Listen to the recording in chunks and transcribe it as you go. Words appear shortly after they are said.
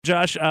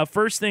Josh,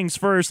 first things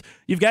first,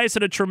 you guys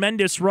had a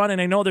tremendous run,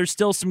 and I know there's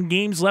still some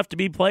games left to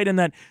be played in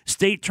that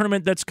state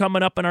tournament that's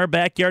coming up in our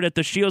backyard at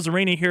the Shields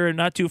Arena here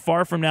not too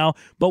far from now.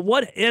 But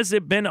what has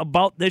it been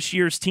about this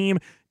year's team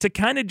to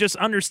kind of just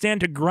understand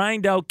to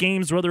grind out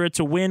games, whether it's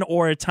a win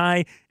or a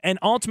tie, and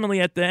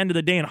ultimately at the end of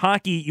the day in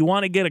hockey, you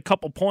want to get a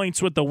couple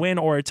points with the win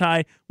or a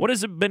tie. What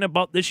has it been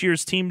about this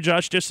year's team,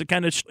 Josh, just to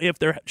kind of, if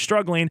they're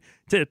struggling,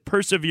 to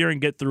persevere and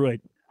get through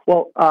it?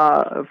 Well,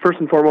 first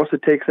and foremost,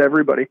 it takes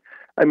everybody.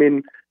 I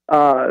mean,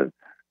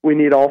 we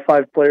need all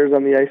 5 players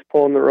on the ice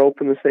pulling the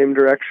rope in the same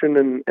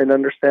direction and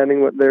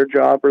understanding what their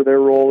job or their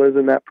role is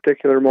in that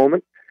particular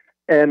moment,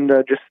 and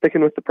just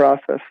sticking with the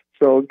process.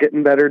 So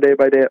getting better day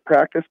by day at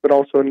practice, but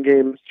also in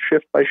games,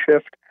 shift by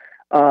shift,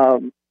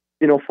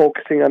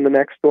 focusing on the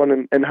next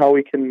one and how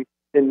we can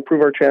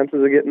improve our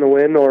chances of getting the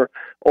win or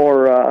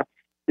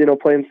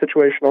playing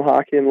situational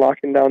hockey and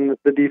locking down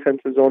the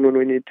defensive zone when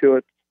we need to.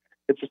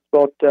 It's just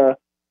about,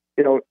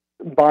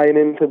 buying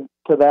into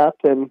that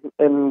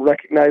and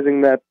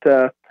recognizing that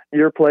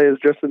your play is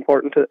just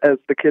important as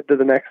the kid to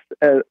the next.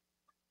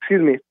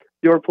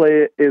 Your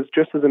play is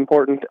just as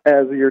important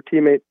as your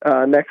teammate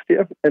next to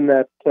you, and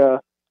that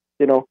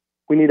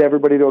we need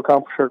everybody to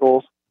accomplish our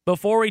goals.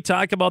 Before we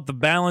talk about the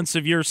balance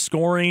of your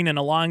scoring and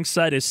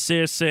alongside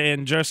assists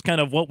and just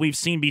kind of what we've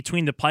seen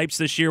between the pipes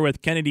this year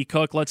with Kennedy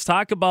Cook, let's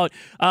talk about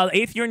the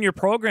 8th year in your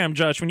program,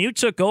 Josh. When you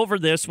took over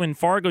this, when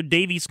Fargo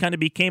Davies kind of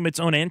became its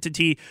own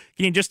entity,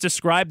 can you just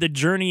describe the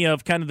journey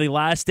of kind of the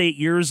last 8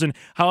 years and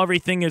how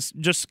everything is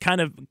just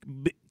kind of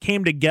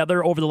came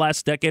together over the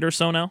last decade or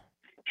so now?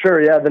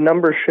 Sure, yeah. The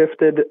numbers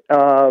shifted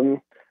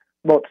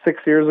about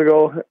 6 years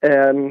ago,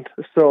 and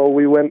so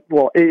we went,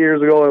 8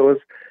 years ago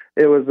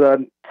it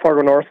was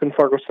Fargo North and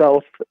Fargo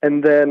South,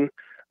 and then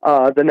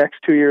the next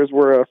 2 years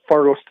were a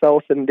Fargo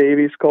South and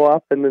Davies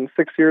co-op, and then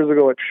 6 years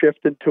ago it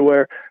shifted to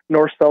where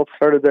North-South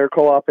started their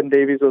co-op and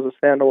Davies was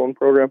a standalone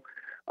program,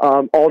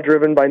 all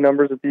driven by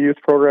numbers at the youth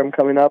program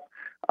coming up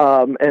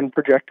and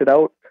projected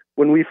out.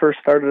 When we first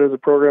started as a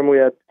program, we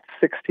had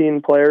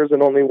 16 players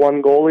and only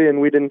 1 goalie, and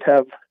we didn't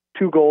have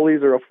 2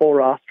 goalies or a full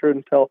roster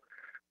until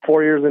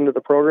 4 years into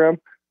the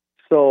program.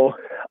 So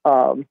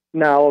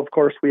now, of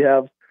course, we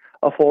have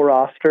a full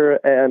roster,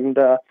 and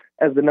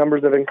as the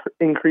numbers have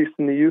increased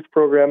in the youth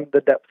program, the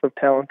depth of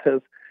talent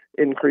has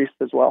increased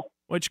as well.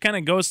 Which kind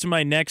of goes to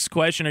my next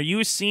question. Are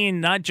you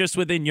seeing, not just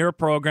within your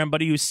program,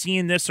 but are you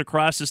seeing this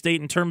across the state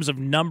in terms of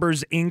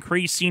numbers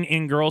increasing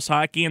in girls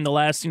hockey in the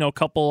last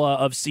couple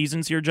of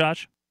seasons here,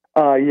 Josh?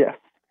 Yes.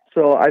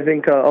 So I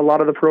think a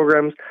lot of the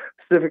programs,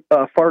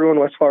 Fargo and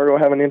West Fargo,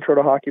 have an intro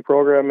to hockey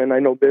program, and I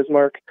know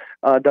Bismarck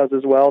does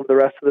as well. The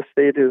rest of the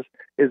state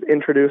is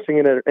introducing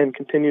it and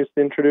continues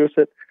to introduce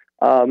it.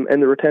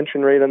 And the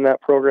retention rate on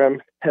that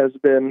program has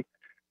been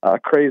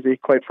crazy,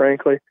 quite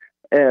frankly.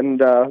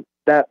 And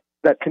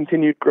that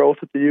continued growth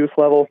at the youth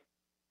level,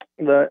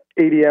 the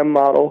ADM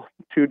model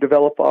to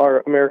develop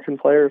our American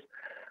players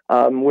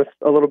with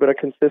a little bit of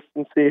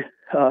consistency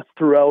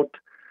throughout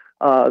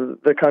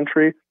the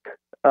country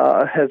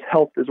has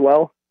helped as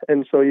well.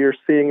 And so you're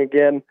seeing,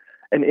 again,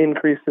 an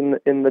increase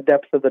in the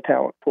depth of the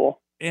talent pool.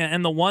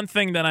 And the one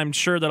thing that I'm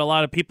sure that a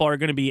lot of people are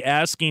going to be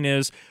asking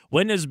is,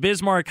 when is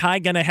Bismarck High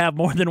going to have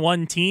more than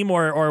one team,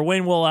 or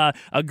when will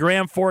a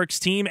Grand Forks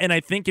team? And I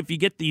think if you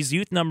get these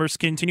youth numbers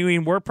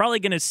continuing, we're probably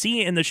going to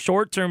see in the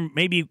short term,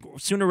 maybe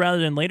sooner rather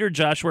than later,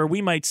 Josh, where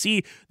we might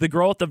see the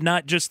growth of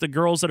not just the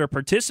girls that are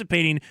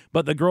participating,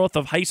 but the growth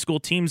of high school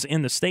teams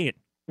in the state.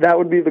 That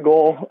would be the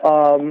goal,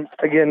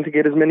 again, to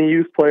get as many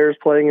youth players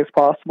playing as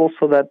possible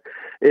so that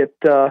it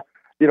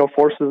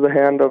forces the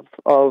hand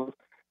of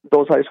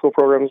those high school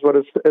programs. But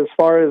as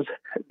far as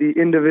the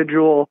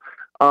individual,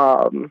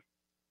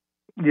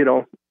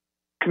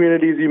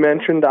 communities you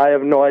mentioned, I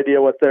have no idea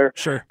what their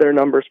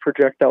numbers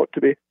project out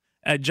to be.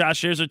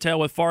 Josh Issertell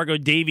with Fargo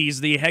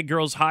Davies, the head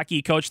girls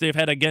hockey coach. They've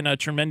had, again, a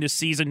tremendous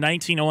season,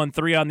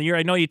 19-0-3 on the year.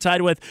 I know you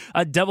tied with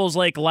Devils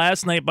Lake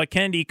last night, but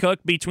Kennedy Cook,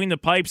 between the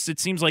pipes, it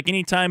seems like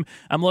anytime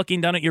I'm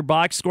looking down at your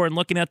box score and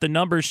looking at the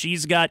numbers,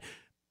 she's got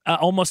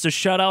almost a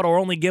shutout or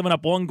only giving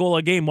up 1 goal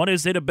a game. What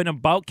has it been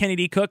about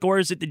Kennedy Cook, or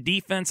is it the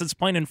defense that's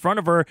playing in front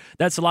of her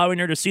that's allowing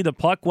her to see the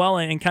puck well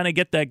and kind of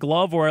get that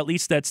glove or at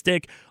least that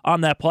stick on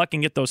that puck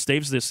and get those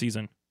saves this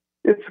season?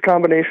 It's a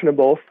combination of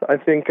both. I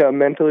think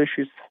mentally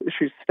she's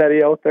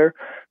steady out there.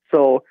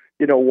 So,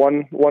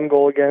 one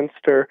goal against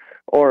her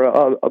or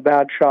a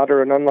bad shot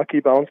or an unlucky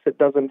bounce, it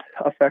doesn't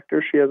affect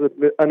her. She has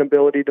an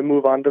ability to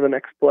move on to the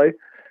next play.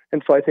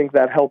 And so I think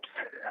that helps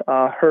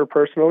her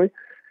personally.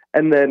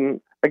 And then,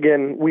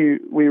 again, we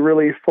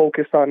really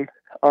focus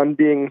on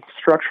being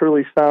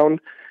structurally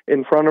sound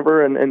in front of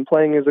her and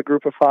playing as a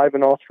group of 5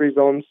 in all 3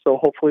 zones, so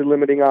hopefully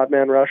limiting odd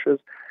man rushes.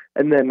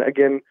 And then,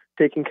 again,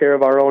 taking care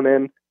of our own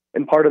end.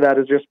 And part of that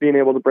is just being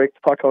able to break the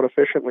puck out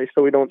efficiently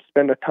so we don't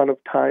spend a ton of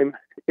time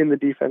in the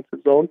defensive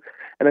zone.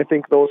 And I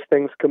think those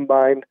things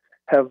combined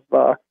have,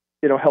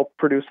 helped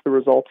produce the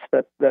results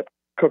that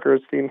Cooker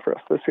has seen for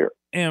us this year.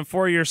 And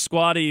for your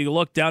squad, you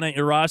look down at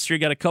your roster, you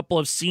got a couple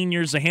of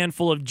seniors, a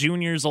handful of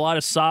juniors, a lot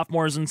of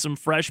sophomores, and some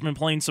freshmen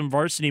playing some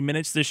varsity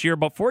minutes this year.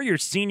 But for your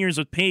seniors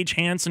with Paige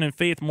Hansen and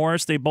Faith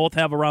Morris, they both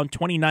have around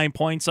 29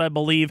 points, I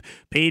believe.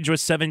 Paige with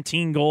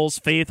 17 goals,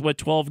 Faith with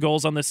 12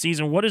 goals on the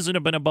season. What has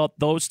it been about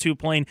those two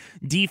playing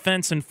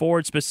defense and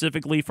forward,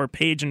 specifically for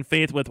Paige and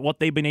Faith, with what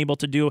they've been able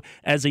to do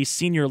as a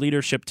senior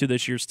leadership to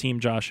this year's team,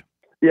 Josh?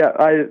 Yeah,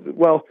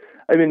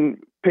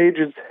 Paige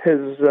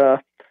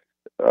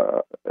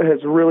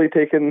has really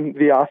taken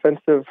the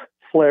offensive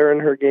flair in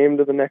her game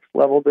to the next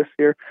level this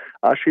year.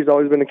 She's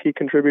always been a key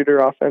contributor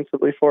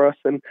offensively for us,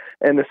 and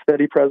a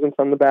steady presence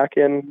on the back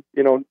end,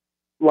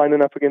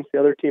 lining up against the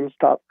other team's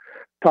top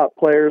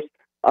players.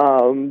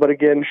 But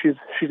again,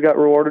 she's got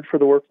rewarded for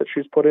the work that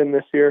she's put in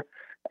this year,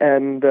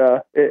 and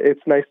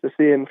it's nice to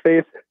see. And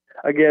Faith,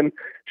 again,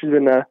 she's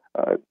been a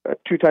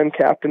two-time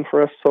captain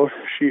for us, so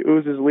she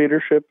oozes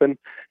leadership,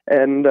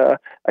 and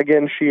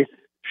again, she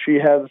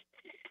has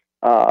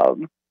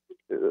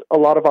a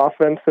lot of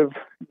offensive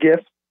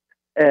gifts,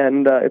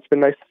 and it's been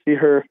nice to see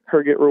her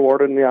get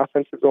rewarded in the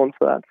offensive zone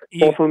for that.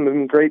 Yeah. Both of them have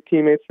been great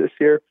teammates this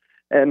year,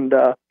 and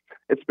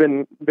it's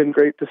been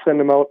great to send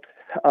them out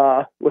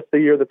with the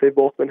year that they've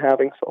both been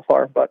having so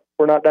far. But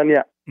we're not done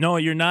yet. No,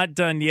 you're not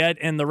done yet,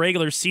 and the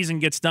regular season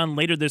gets done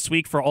later this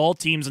week for all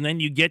teams, and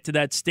then you get to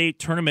that state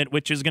tournament,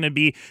 which is going to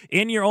be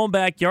in your own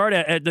backyard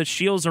at the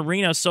Shields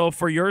Arena. So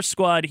for your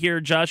squad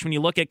here, Josh, when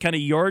you look at kind of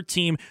your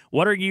team,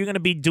 what are you going to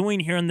be doing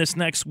here in this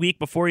next week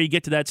before you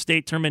get to that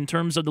state tournament in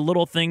terms of the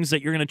little things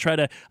that you're going to try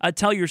to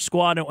tell your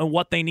squad and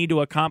what they need to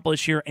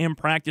accomplish here in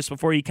practice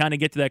before you kind of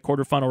get to that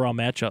quarterfinal round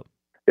matchup?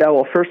 Yeah,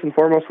 well, first and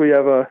foremost, we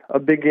have a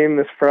big game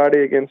this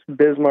Friday against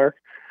Bismarck.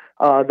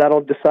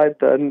 That'll decide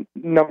the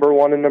number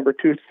 1 and number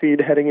 2 seed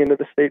heading into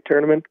the state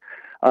tournament.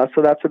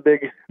 So that's a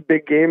big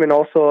game, and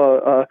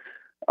also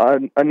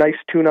a nice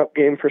tune-up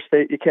game for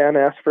state. You can't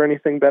ask for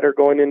anything better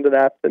going into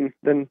that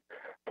than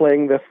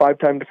playing the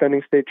 5-time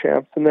defending state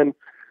champs. And then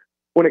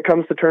when it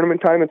comes to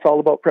tournament time, it's all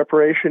about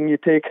preparation. You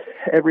take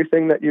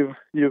everything that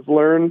you've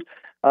learned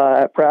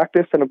at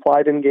practice and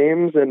applied in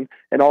games, and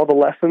all the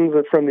lessons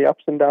from the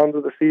ups and downs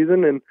of the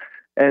season,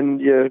 and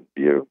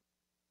you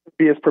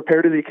be as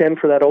prepared as you can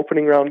for that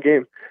opening round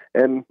game.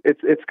 And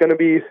it's going to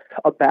be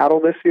a battle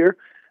this year.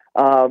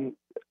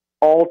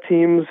 All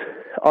teams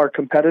are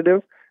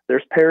competitive.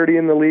 There's parity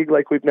in the league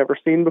like we've never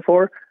seen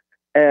before,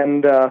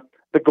 and the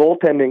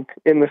goaltending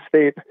in the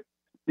state,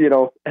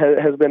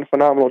 has been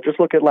phenomenal. Just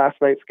look at last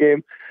night's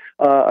game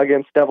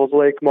against Devils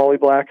Lake. Molly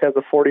Black has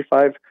a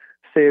 45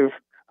 save,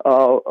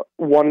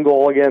 1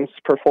 goal against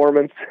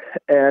performance,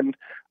 and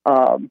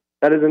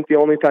that isn't the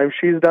only time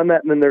she's done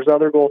that. And then there's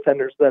other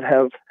goaltenders that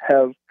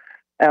have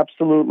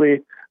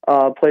absolutely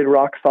played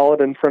rock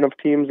solid in front of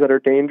teams that are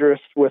dangerous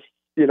with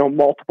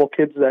multiple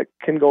kids that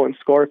can go and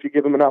score if you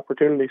give them an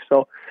opportunity.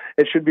 So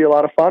it should be a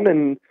lot of fun,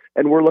 and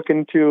we're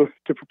looking to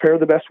prepare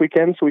the best we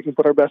can so we can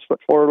put our best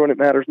foot forward when it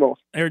matters most.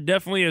 There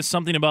definitely is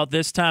something about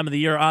this time of the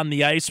year on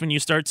the ice when you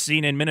start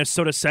seeing in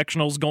Minnesota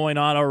sectionals going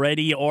on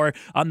already, or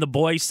on the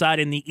boys' side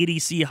in the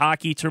EDC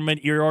hockey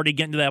tournament, you're already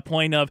getting to that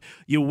point of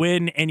you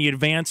win and you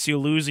advance, you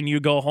lose and you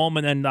go home,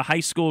 and then the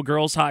high school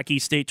girls hockey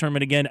state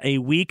tournament again a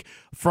week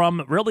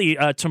from really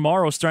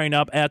tomorrow, starting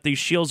up at the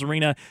Shields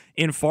Arena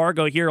in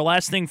Fargo here.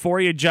 Last thing for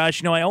you,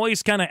 Josh, I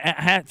always kind of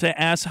have to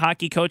ask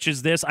hockey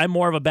coaches this. I'm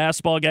more of a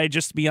basketball guy,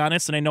 just to be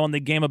honest, and I know in the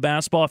game of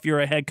basketball, if you're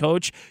a head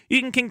coach,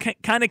 you can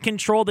kind of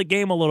control the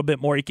game a little bit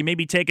more. You can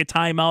maybe take a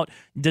timeout,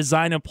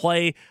 design a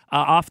play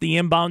off the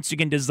inbounds. You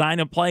can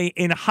design a play.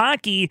 In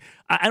hockey,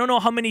 I don't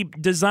know how many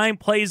design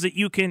plays that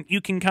you can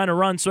kind of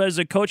run. So as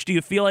a coach, do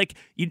you feel like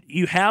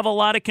you have a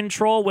lot of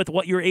control with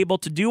what you're able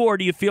to do, or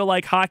do you feel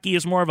like hockey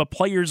is more of a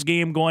player's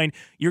game going,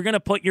 you're going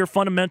to put your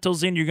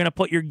fundamentals in, you're going to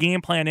put your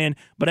game plan in,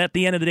 but at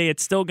the end of the day,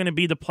 it's still going to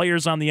be the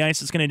players on the ice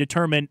that's going to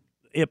determine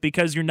it,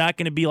 because you're not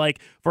going to be like,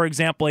 for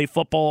example, a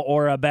football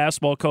or a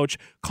basketball coach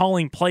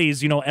calling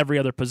plays, every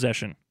other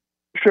possession?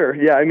 Sure.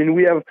 Yeah.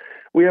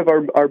 We have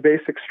our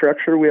basic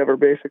structure. We have our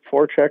basic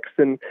forechecks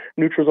and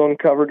neutral zone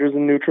coverages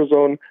and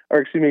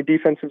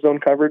defensive zone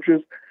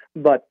coverages.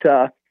 But,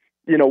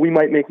 we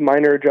might make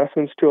minor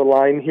adjustments to a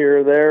line here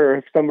or there, or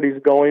if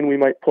somebody's going, we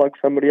might plug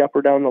somebody up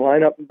or down the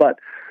lineup. But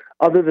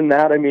other than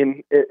that,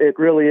 it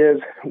really is,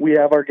 we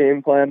have our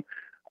game plan.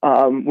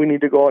 We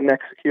need to go out and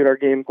execute our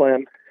game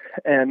plan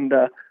and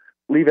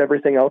leave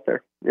everything out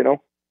there,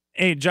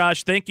 Hey,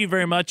 Josh, thank you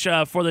very much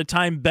for the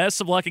time.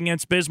 Best of luck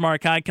against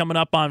Bismarck High coming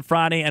up on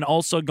Friday, and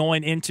also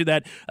going into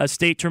that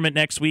state tournament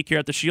next week here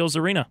at the Shields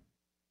Arena.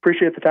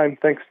 Appreciate the time.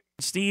 Thanks.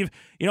 Steve,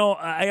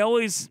 I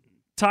always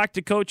talk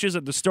to coaches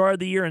at the start of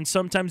the year, and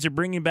sometimes you're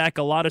bringing back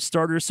a lot of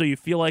starters, so you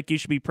feel like you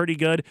should be pretty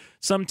good.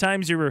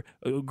 Sometimes you're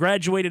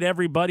graduated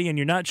everybody, and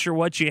you're not sure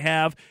what you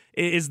have.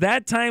 Is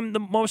that time the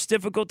most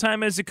difficult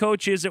time as a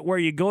coach? Is it where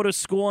you go to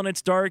school and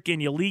it's dark, and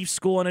you leave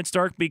school and it's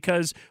dark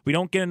because we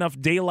don't get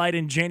enough daylight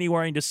in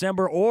January and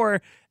December?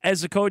 Or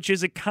as a coach,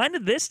 is it kind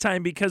of this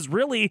time because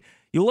really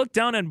you look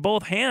down on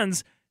both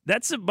hands,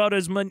 that's about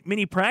as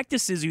many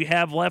practices you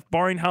have left,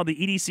 barring how the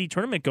EDC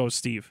tournament goes,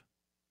 Steve?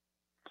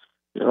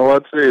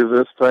 I'd say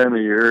this time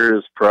of year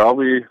is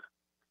probably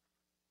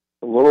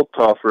a little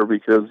tougher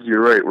because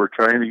you're right. We're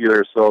trying to get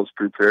ourselves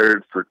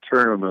prepared for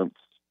tournaments,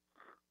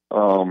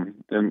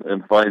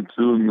 and fine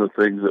tune the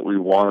things that we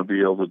want to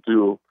be able to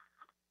do.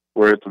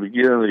 Where at the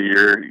beginning of the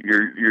year,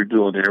 you're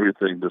doing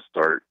everything to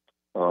start.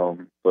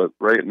 But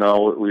right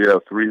now we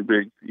have 3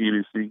 big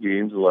EDC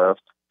games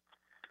left.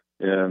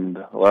 And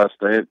last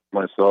night,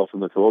 myself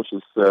and the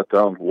coaches sat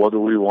down. What do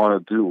we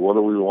want to do? What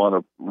do we want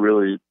to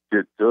really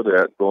get good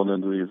at going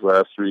into these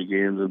last 3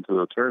 games into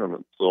the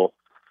tournament? So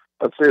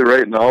I'd say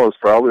right now is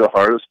probably the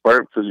hardest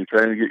part because you're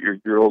trying to get your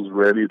girls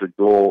ready to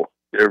go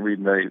every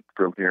night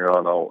from here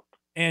on out.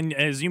 And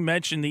as you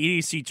mentioned, the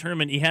EDC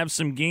tournament, you have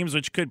some games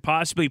which could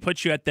possibly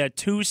put you at that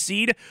 2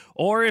 seed,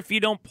 or if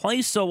you don't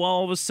play so well,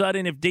 all of a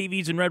sudden, if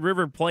Davies and Red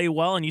River play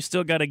well and you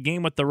still got a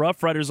game with the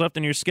Rough Riders left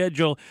in your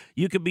schedule,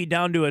 you could be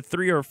down to a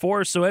 3 or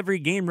 4. So every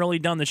game really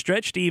down the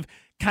stretch, Steve,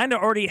 kind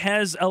of already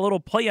has a little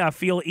playoff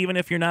feel, even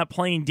if you're not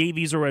playing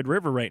Davies or Red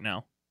River right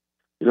now.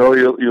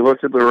 You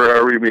look at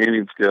our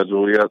remaining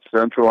schedule. We got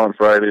Central on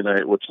Friday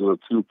night, which is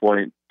a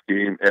 2-point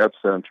game at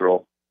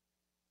Central,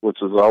 which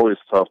is always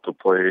tough to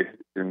play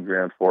in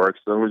Grand Forks.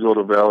 Then we go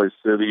to Valley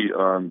City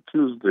on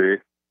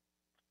Tuesday,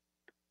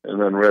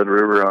 and then Red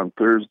River on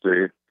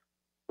Thursday.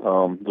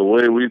 The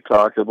way we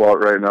talk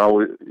about right now,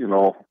 we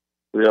got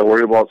to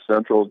worry about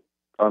Central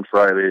on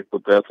Friday,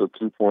 but that's a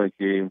 2-point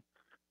game.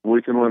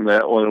 We can win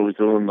that one, and we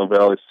can win the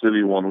Valley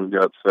City one. We've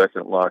got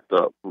second locked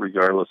up,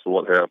 regardless of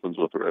what happens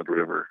with Red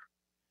River.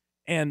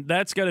 And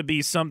that's got to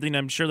be something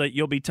I'm sure that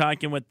you'll be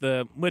talking with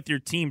your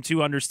team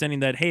too, understanding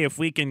that, hey, if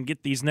we can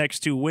get these next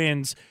 2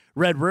 wins,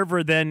 Red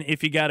River, then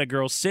if you got a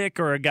girl sick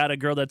or got a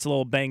girl that's a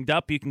little banged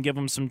up, you can give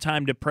them some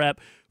time to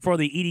prep for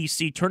the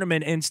EDC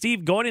tournament. And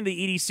Steve, going into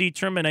the EDC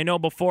tournament, I know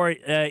before,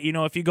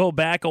 if you go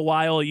back a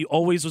while, you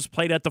always was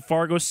played at the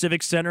Fargo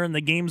Civic Center, and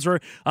the games were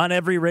on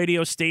every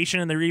radio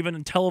station, and they're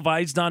even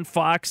televised on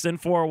Fox. Then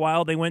for a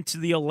while, they went to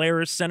the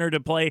Alaris Center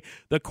to play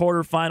the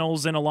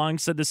quarterfinals and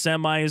alongside the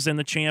semis and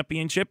the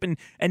championship.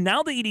 And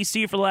now the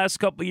EDC for the last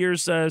couple of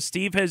years,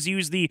 Steve, has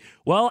used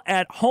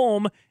at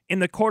home in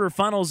the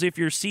quarterfinals. If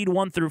you're seed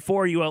 1 through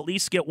 4, you at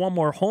least get one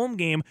more home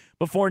game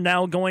before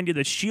now going to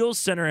the Shields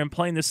Center and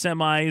playing the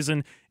semis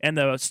and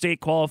the state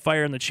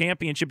qualifier and the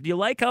championship. Do you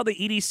like how the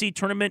EDC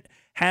tournament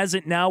has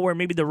it now where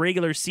maybe the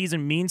regular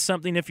season means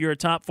something if you're a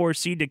top 4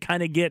 seed to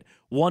kind of get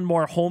one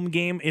more home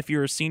game if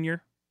you're a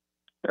senior?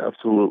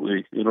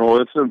 Absolutely.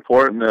 It's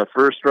important. That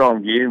first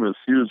round game is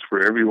huge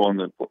for everyone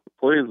that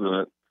plays in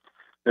it.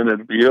 And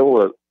to be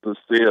able to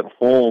stay at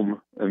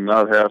home and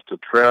not have to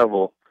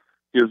travel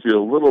gives you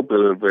a little bit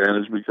of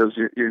advantage because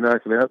you're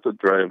not going to have to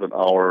drive an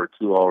hour or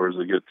 2 hours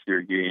to get to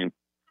your game.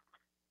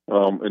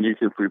 And you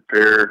can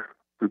prepare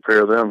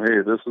them, hey,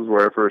 this is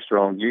where our first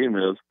round game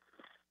is.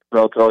 And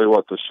I'll tell you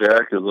what, the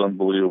Shack is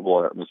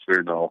unbelievable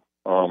atmosphere now.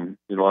 I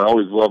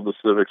always love the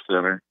Civic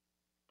Center,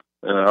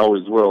 and I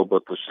always will,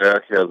 but the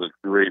Shack has a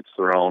great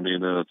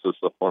surrounding, and it's just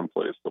a fun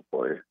place to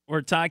play.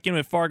 We're talking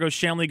with Fargo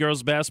Shanley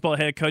girls basketball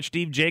head coach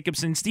Steve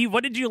Jacobson. Steve,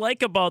 what did you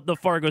like about the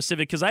Fargo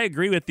Civic? Because I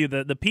agree with you.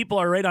 The people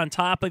are right on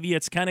top of you.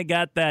 It's kind of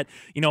got that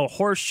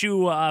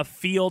horseshoe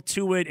feel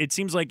to it. It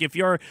seems like if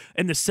you're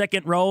in the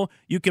second row,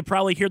 you could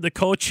probably hear the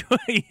coach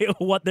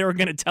what they were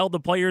going to tell the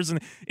players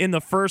in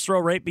the first row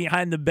right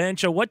behind the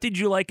bench. What did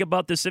you like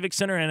about the Civic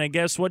Center? And I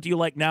guess what do you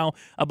like now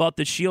about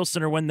the Shield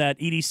Center when that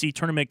EDC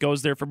tournament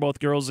goes there for both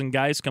girls and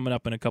guys coming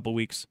up in a couple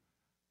weeks?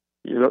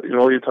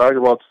 You talk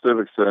about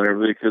Civic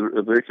Center.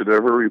 If they could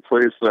ever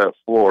replace that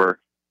floor,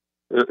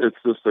 it's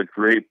just a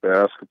great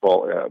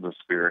basketball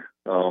atmosphere.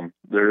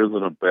 There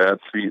isn't a bad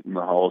seat in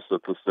the house at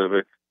the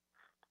Civic.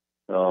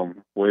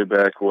 Way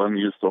back when,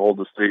 we used to hold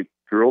the state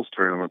girls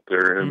tournament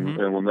there,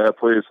 and when that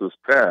place is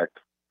packed,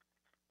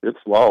 it's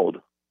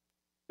loud.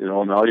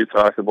 Now you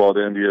talk about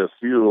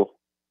NDSU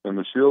and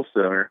the Shield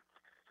Center.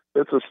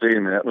 It's the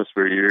same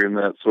atmosphere. You're in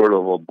that sort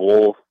of a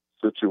bowl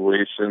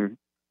situation,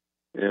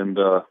 and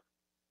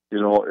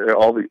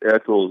all the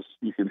echoes,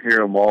 you can hear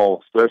them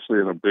all, especially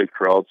in a big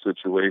crowd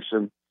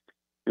situation.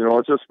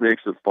 It just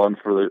makes it fun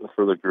for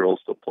the girls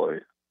to play.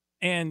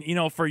 And,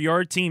 for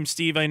your team,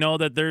 Steve, I know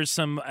that there's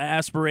some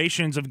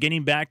aspirations of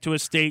getting back to a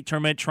state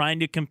tournament,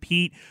 trying to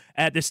compete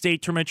at the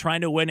state tournament,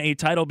 trying to win a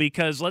title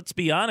because, let's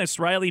be honest,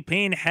 Riley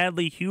Payne,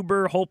 Hadley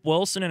Huber, Hope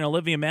Wilson, and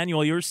Olivia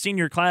Manuel, your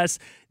senior class,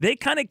 they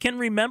kind of can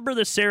remember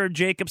the Sarah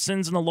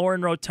Jacobsons and the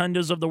Lauren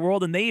Rotundas of the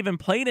world, and they even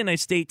played in a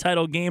state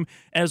title game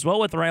as well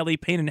with Riley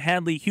Payne and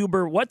Hadley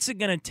Huber. What's it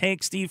going to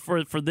take, Steve,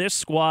 for this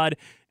squad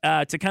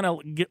to kind of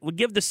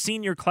give the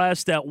senior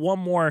class that one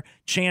more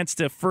chance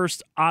to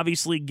first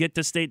obviously get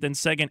to state, then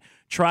second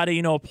try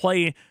to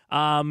play in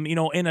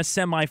a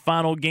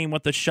semifinal game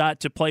with a shot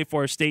to play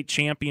for a state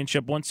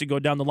championship once you go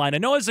down the line? I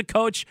know as a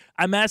coach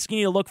I'm asking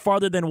you to look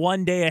farther than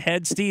one day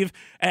ahead, Steve,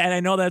 and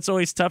I know that's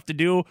always tough to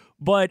do,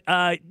 but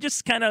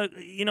just kind of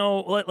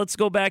let's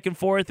go back and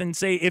forth and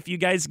say, if you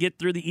guys get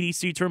through the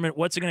EDC tournament,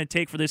 what's it going to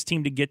take for this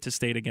team to get to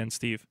state again,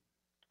 Steve?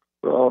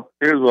 Well,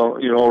 here's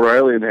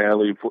Riley and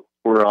Hadley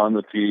were on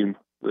the team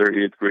their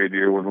 8th grade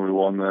year when we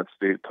won that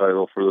state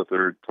title for the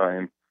 3rd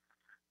time.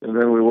 And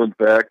then we went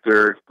back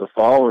there the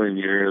following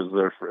year as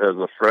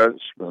a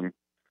freshman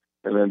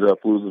and ended up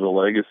losing to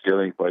Legacy, I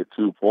think, by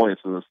 2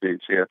 points in the state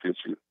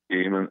championship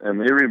game.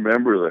 And they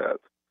remember that.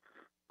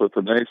 But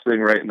the nice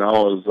thing right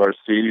now is our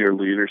senior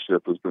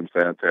leadership has been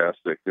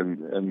fantastic,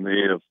 and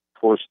they have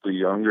pushed the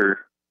younger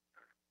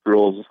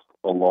girls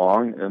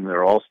along, and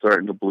they're all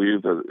starting to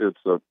believe that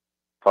it's a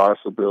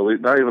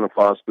possibility, not even a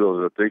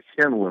possibility, that they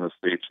can win a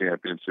state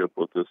championship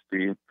with this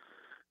team.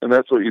 And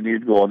that's what you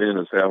need going in,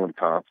 is having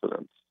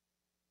confidence.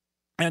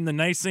 And the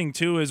nice thing,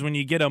 too, is when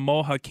you get a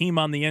Mo Hakeem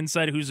on the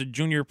inside who's a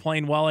junior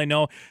playing well. I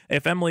know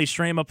if Emily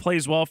Strama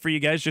plays well for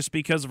you guys just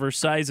because of her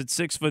size at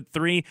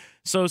 6'3".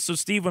 So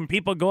Steve, when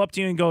people go up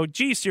to you and go,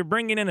 geez, you're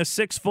bringing in a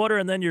 6-footer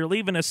and then you're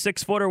leaving a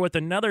 6-footer with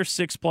another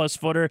 6+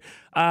 footer.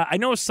 I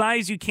know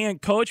size you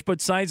can't coach, but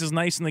size is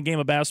nice in the game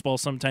of basketball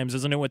sometimes,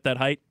 isn't it, with that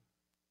height?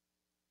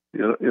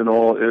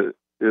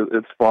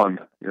 It's fun.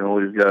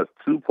 We've got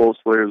 2 post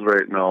players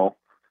right now.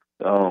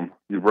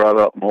 You brought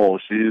up Mo.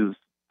 She's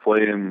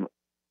playing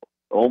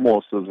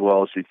almost as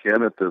well as she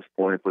can at this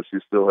point, but she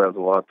still has a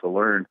lot to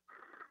learn.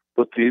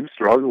 But teams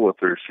struggle with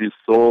her. She's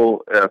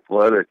so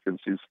athletic and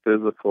she's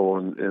physical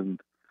and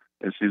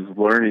she's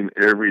learning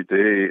every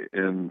day.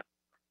 And,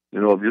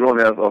 if you don't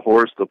have a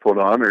horse to put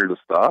on her to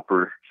stop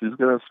her, she's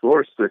going to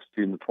score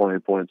 16 to 20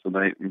 points a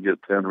night and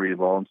get 10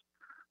 rebounds.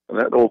 And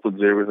that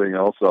opens everything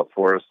else up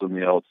for us on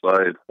the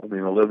outside. I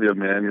mean, Olivia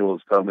Manuel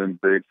has come in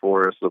big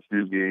for us a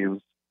few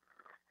games.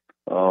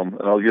 And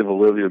I'll give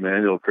Olivia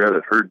Manuel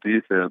credit. Her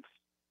defense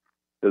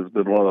has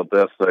been one of the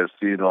best I've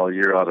seen all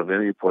year out of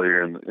any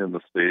player in the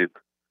state.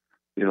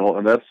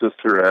 And that's just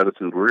her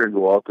attitude. We're going to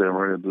go out there and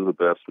we're going to do the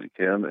best we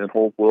can. And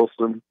Hope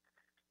Wilson,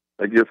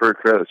 I give her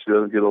credit. She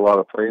doesn't get a lot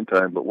of playing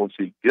time, but when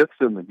she gets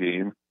in the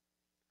game,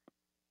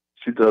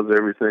 she does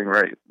everything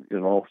right.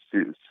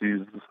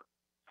 She's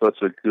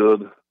such a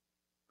good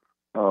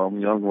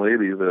young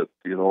lady that,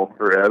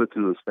 her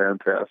attitude is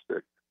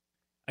fantastic.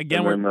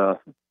 Again,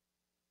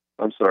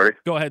 I'm sorry.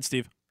 Go ahead,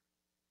 Steve.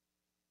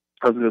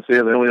 I was going to say,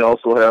 then we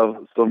also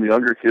have some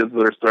younger kids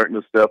that are starting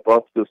to step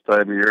up this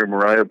time of year.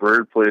 Mariah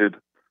Bird played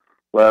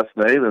last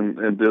night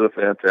and did a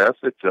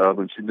fantastic job,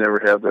 and she never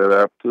had that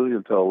opportunity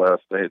until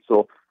last night.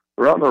 So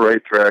we're on the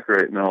right track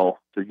right now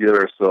to get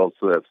ourselves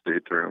to that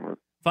state tournament.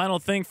 Final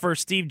thing for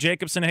Steve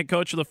Jacobson, head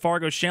coach of the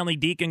Fargo Shanley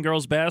Deacon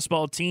girls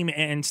basketball team.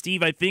 And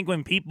Steve, I think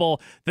when people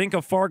think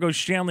of Fargo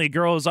Shanley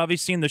girls,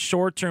 obviously in the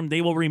short term,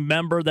 they will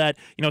remember that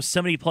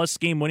 70+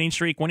 game winning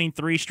streak, winning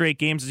 3 straight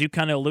games, as you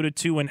kind of alluded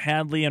to, when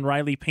Hadley and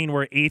Riley Payne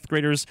were 8th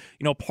graders,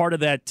 part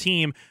of that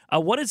team.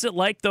 What is it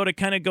like, though, to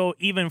kind of go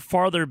even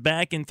farther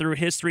back and through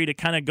history to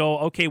kind of go,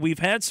 okay, we've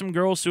had some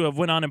girls who have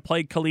went on and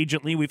played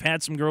collegiately. We've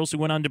had some girls who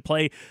went on to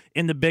play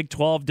in the Big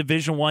 12,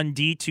 Division I,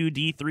 D2,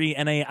 D3,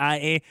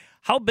 NAIA.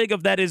 How big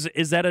of that is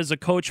that as a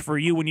coach for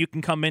you when you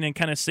can come in and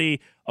kind of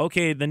say,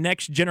 okay, the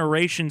next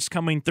generation's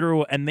coming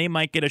through and they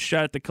might get a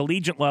shot at the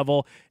collegiate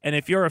level? And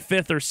if you're a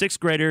 5th or 6th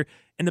grader,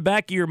 in the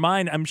back of your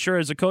mind, I'm sure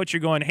as a coach, you're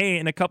going, hey,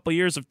 in a couple of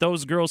years, if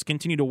those girls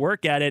continue to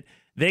work at it,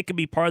 they could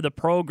be part of the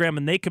program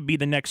and they could be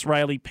the next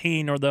Riley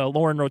Payne or the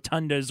Lauren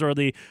Rotundas or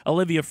the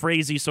Olivia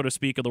Frazee, so to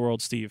speak, of the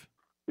world, Steve.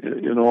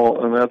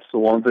 And that's the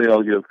one thing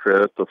I'll give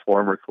credit to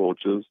former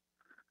coaches,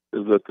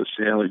 is that the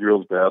Shanley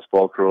girls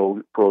basketball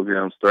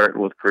program,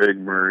 starting with Craig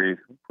Murray,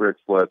 Rick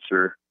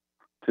Fletcher,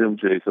 Tim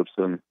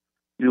Jacobson,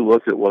 you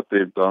look at what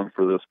they've done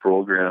for this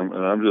program,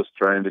 and I'm just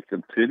trying to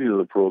continue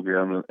the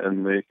program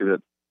and making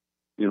it,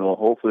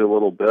 hopefully a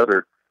little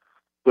better.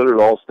 But it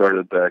all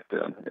started back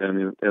then.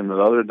 And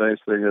the other nice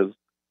thing is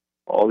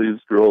all these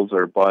girls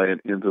are buying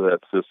into that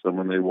system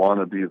and they want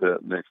to be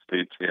that next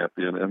state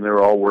champion, and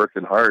they're all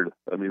working hard.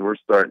 I mean, we're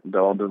starting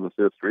down to the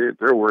 5th grade.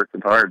 They're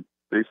working hard.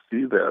 They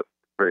see that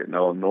right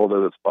now and know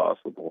that it's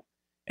possible.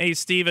 Hey,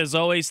 Steve, as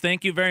always,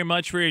 thank you very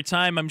much for your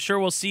time. I'm sure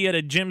we'll see you at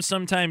a gym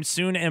sometime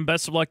soon, and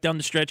best of luck down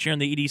the stretch here in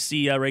the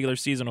EDC regular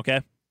season, okay?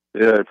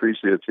 Yeah, I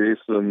appreciate it, Chase,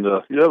 and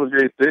you have a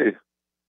great day.